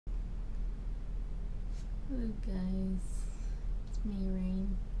Hello guys, it's me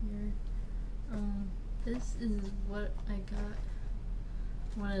Rain here. This is what I got.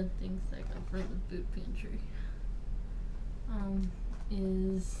 One of the things I got from the food pantry.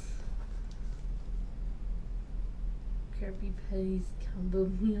 Is Krabby Patty's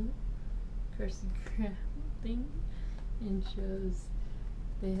combo meal, Krusty Krab thing, and shows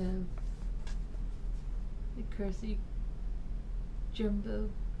they have the Krusty Jumbo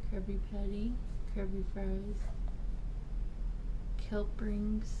Krabby Patty, Krabby Fries, kelp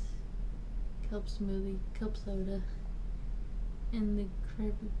rings, kelp smoothie, kelp soda, and the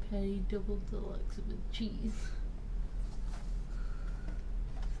Krabby Patty double deluxe with cheese.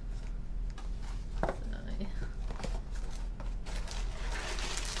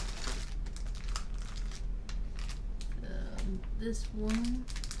 This one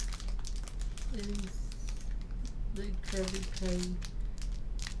is the Krabby Patty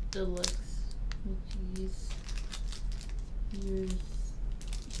deluxe with cheese. Here's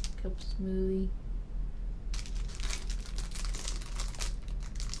cup smoothie.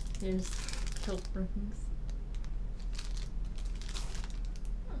 Here's kelp rings.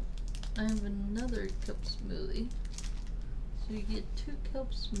 I have another cup smoothie. So you get 2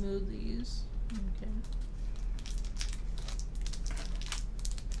 kelp smoothies. Okay.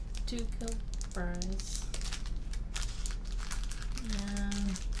 2 kelp fries.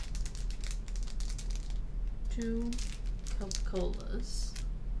 And 2 kelp colas.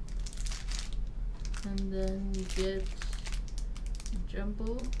 And then you get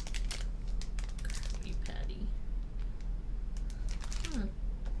jumbo Krabby Patty.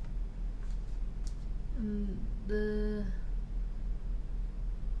 And the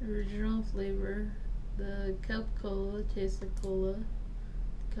original flavor, the kelp cola tastes like cola,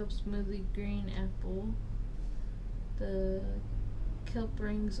 the kelp smoothie green apple, the kelp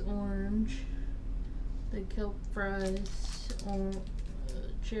rings orange, the kelp fries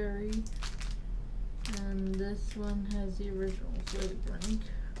cherry, and this one has the original flavoring.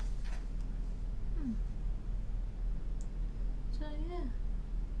 So yeah,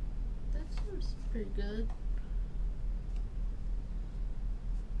 that seems pretty good.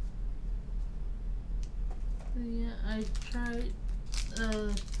 So yeah, I tried,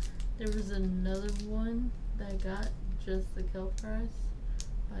 there was another one that I got, just the kelp fries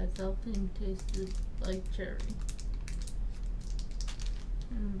by itself, and tasted like cherry.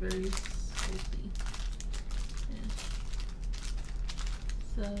 And very salty. Yeah.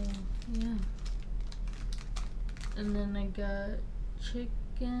 So yeah. And then I got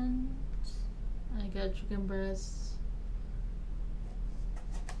chickens. I got chicken breasts.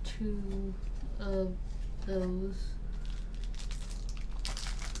 2 of those.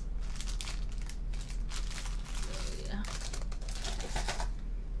 So yeah.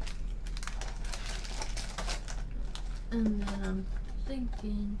 And then I'm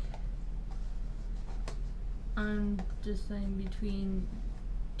thinking, I'm deciding between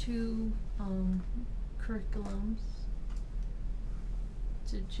 2 curriculums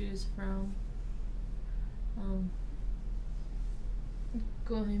to choose from.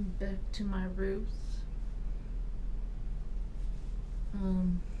 Going back to my roots.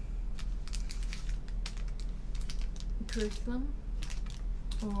 Curriculum,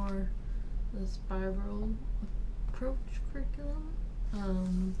 or the spiral approach curriculum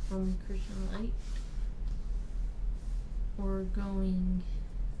from Christian Light, or going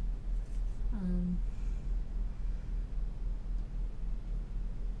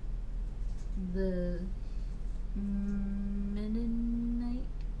the Mennonite,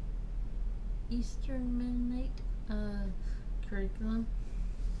 Eastern Mennonite curriculum,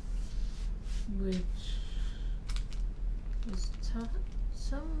 which was taught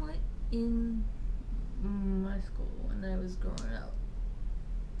somewhat in my school when I was growing up.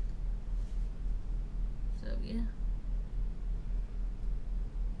 So yeah,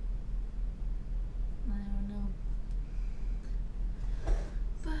 I don't know,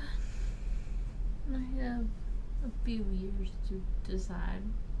 but I have a few years to decide.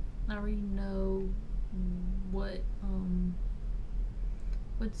 I already know what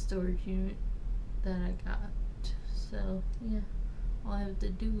storage unit that I got. So yeah, all I have to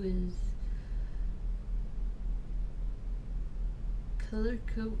do is color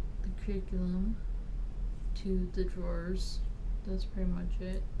code the curriculum to the drawers. That's pretty much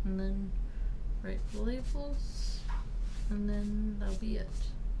it. And then write the labels, and then that'll be it.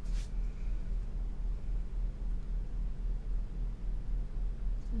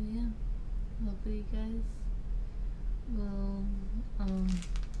 So yeah, hopefully you guys will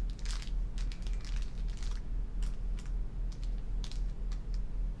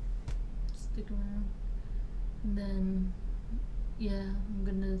stick around then yeah, I'm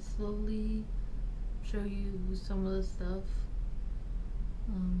gonna slowly show you some of the stuff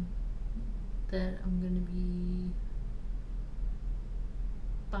that I'm gonna be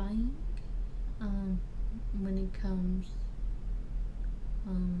buying when it comes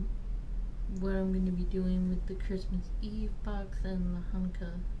what I'm gonna be doing with the Christmas Eve box and the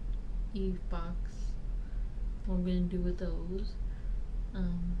Hanukkah Eve box. What I'm gonna do with those.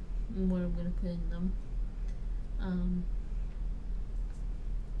 And what I'm gonna put in them.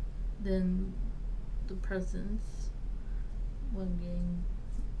 Then the presents, what I'm getting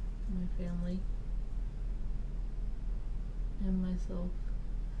my family and myself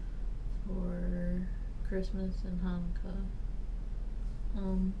for Christmas and Hanukkah.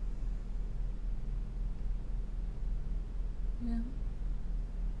 Yeah.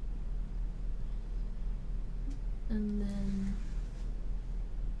 And then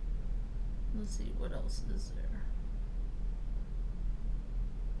let's see, what else is there?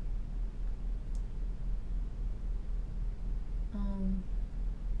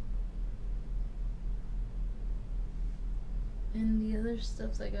 And the other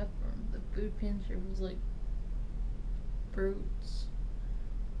stuff I got from the food pantry was like fruits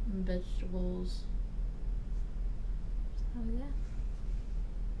and vegetables. So yeah.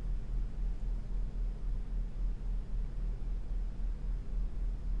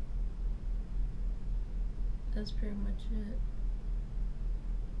 That's pretty much it.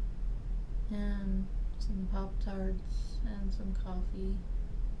 And some Pop-Tarts and some coffee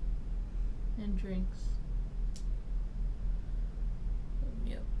and drinks.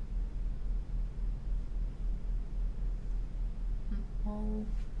 Yep. All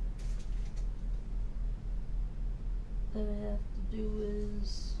that I have to do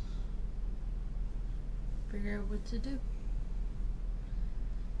is figure out what to do.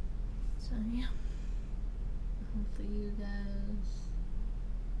 So yeah. Hopefully you guys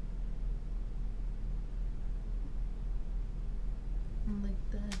like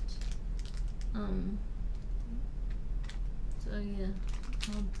that. So yeah,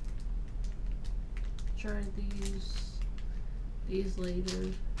 I'll try these later.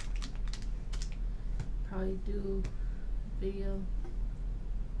 Probably do a video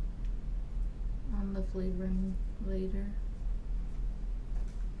on the flavoring later.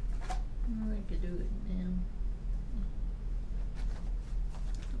 Or I could do it now.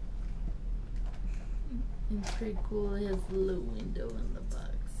 It's pretty cool. It has a little window in the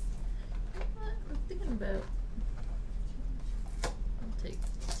box. I'm thinking about, I'll take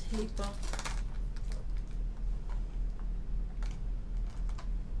tape off.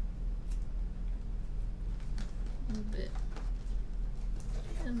 A little bit.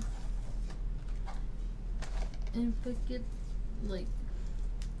 And if I get like,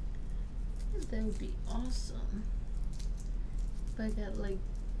 that would be awesome. If I got like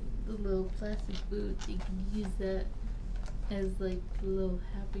the little plastic boots, you can use that as like a little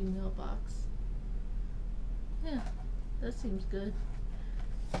Happy Meal box. Yeah, that seems good.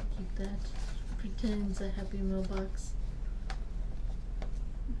 Keep that. Pretend it's a Happy Meal box.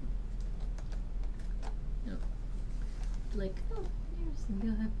 Yep. Like, oh, here's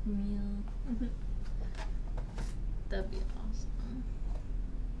your Happy Meal. That'd be awesome.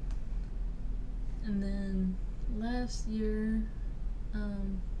 And then last year,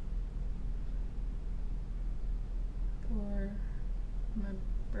 for my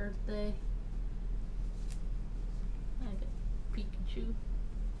birthday, I got Pikachu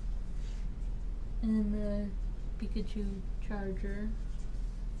and a Pikachu charger,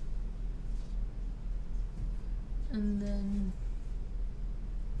 and then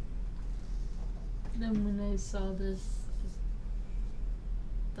when I saw this,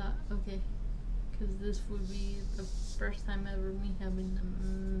 I thought, okay, because this would be the first time ever me having the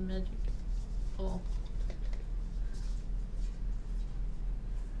magic ball.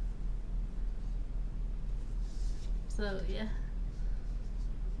 So yeah,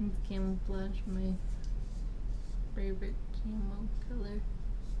 camouflage, my favorite camo color.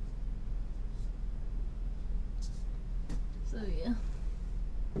 So yeah.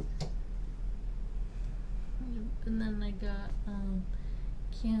 And then I got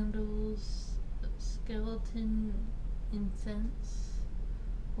candles, skeleton incense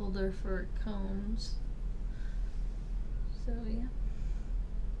holder for combs. So yeah.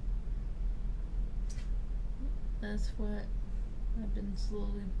 That's what I've been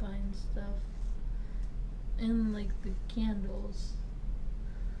slowly buying stuff. And like the candles,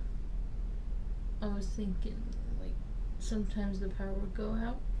 I was thinking like sometimes the power would go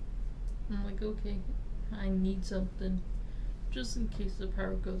out. I'm like, okay, I need something just in case the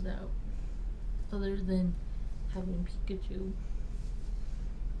power goes out, other than having Pikachu.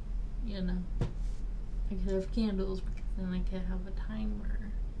 You know, I could have candles because then I could have a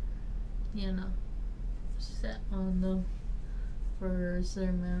timer, you know, set on them for a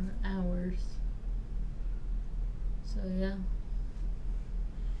certain amount of hours. So yeah.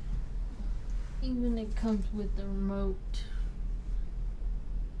 Even it comes with the remote.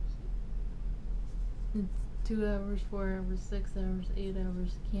 It's 2 hours, 4 hours, 6 hours, 8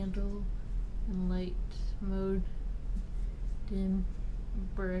 hours, candle and light mode, dim,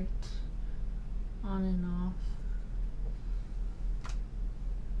 bright, on and off.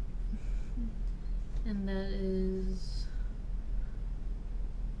 And that is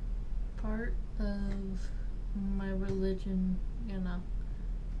part of my religion, you know,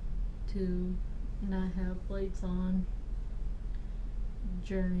 to not have lights on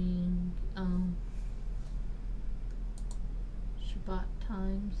during Shabbat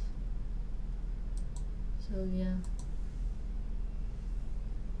times. So yeah.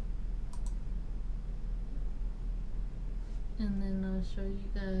 And then I'll show you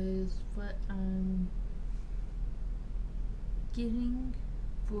guys what I'm getting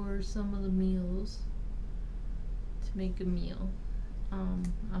for some of the meals to make a meal.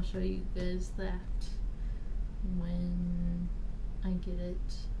 I'll show you guys that when I get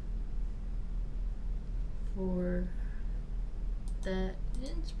it. For that,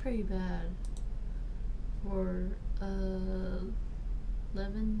 it's pretty bad. For 11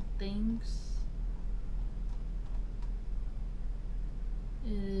 things,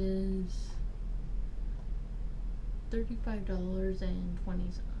 it is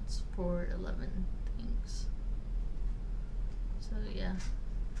 $35.20 for 11 things. So yeah,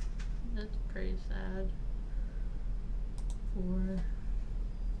 that's pretty sad for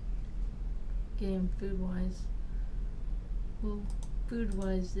getting food-wise. Well,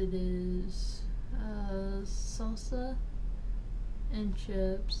 food-wise it is salsa and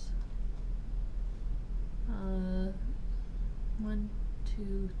chips, 1,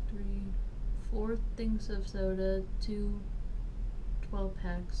 2, 3, 4 things of soda, 2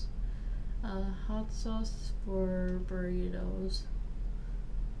 12-packs, hot sauce for burritos,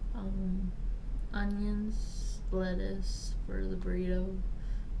 onions, lettuce for the burrito,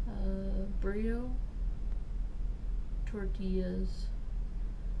 burrito tortillas,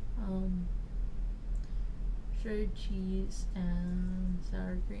 shredded cheese, and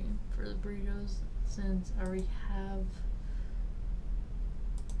sour cream for the burritos, since I already have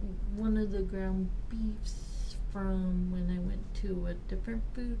one of the ground beefs from when I went to a different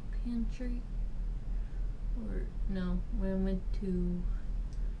food pantry. Or no, when I went to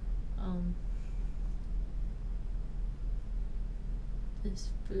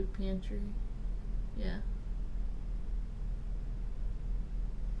this food pantry. Yeah.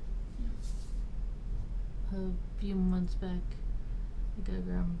 A few months back, I got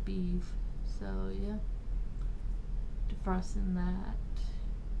ground beef. So yeah, defrosting that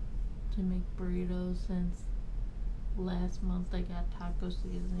to make burritos, since last month I got taco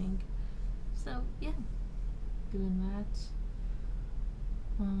seasoning. So yeah, doing that.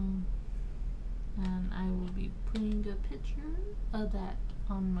 And I will be putting a picture of that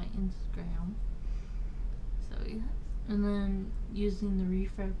on my Instagram. So yeah, and then using the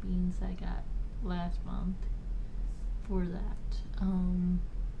refried beans I got last month for that.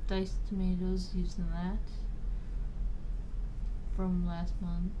 Diced tomatoes, using that from last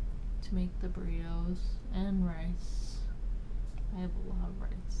month to make the burritos, and rice. I have a lot of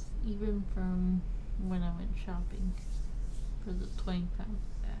rice, even from when I went shopping for the 20-pound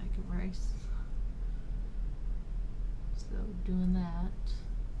bag of rice. So doing that.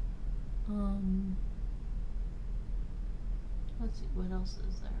 Let's see, what else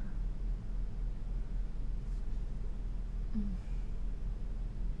is there?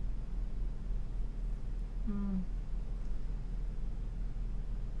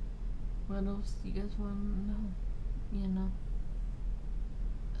 What else do you guys want to know? You know?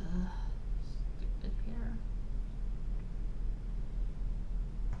 Stupid hair.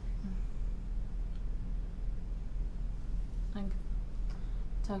 I can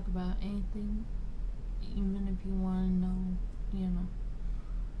talk about anything, even if you want to know, you know,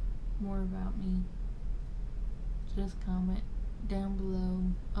 more about me. Just comment down below.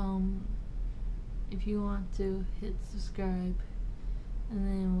 If you want to, hit subscribe, and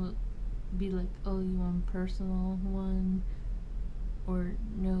then we'll be like, oh, you want personal one or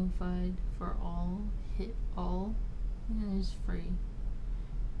notified for all, hit all, and it's free.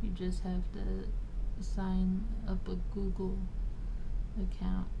 You just have to sign up a Google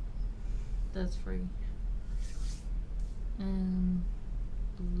account. That's free. And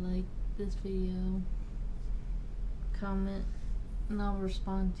like this video, comment and I'll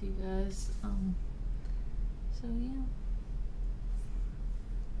respond to you guys. So yeah,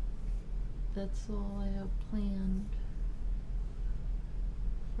 that's all I have planned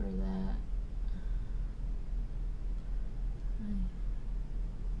for that. I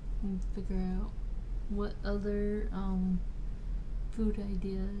can figure out what other food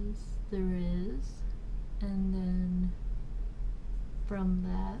ideas there is, and then from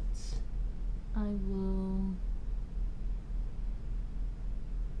that I will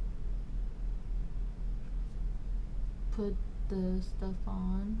put the stuff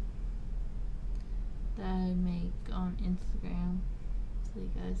on that I make on Instagram so you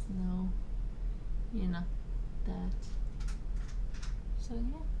guys know, that. So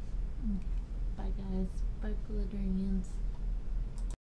yeah. Bye guys. Bye Glittering Ants.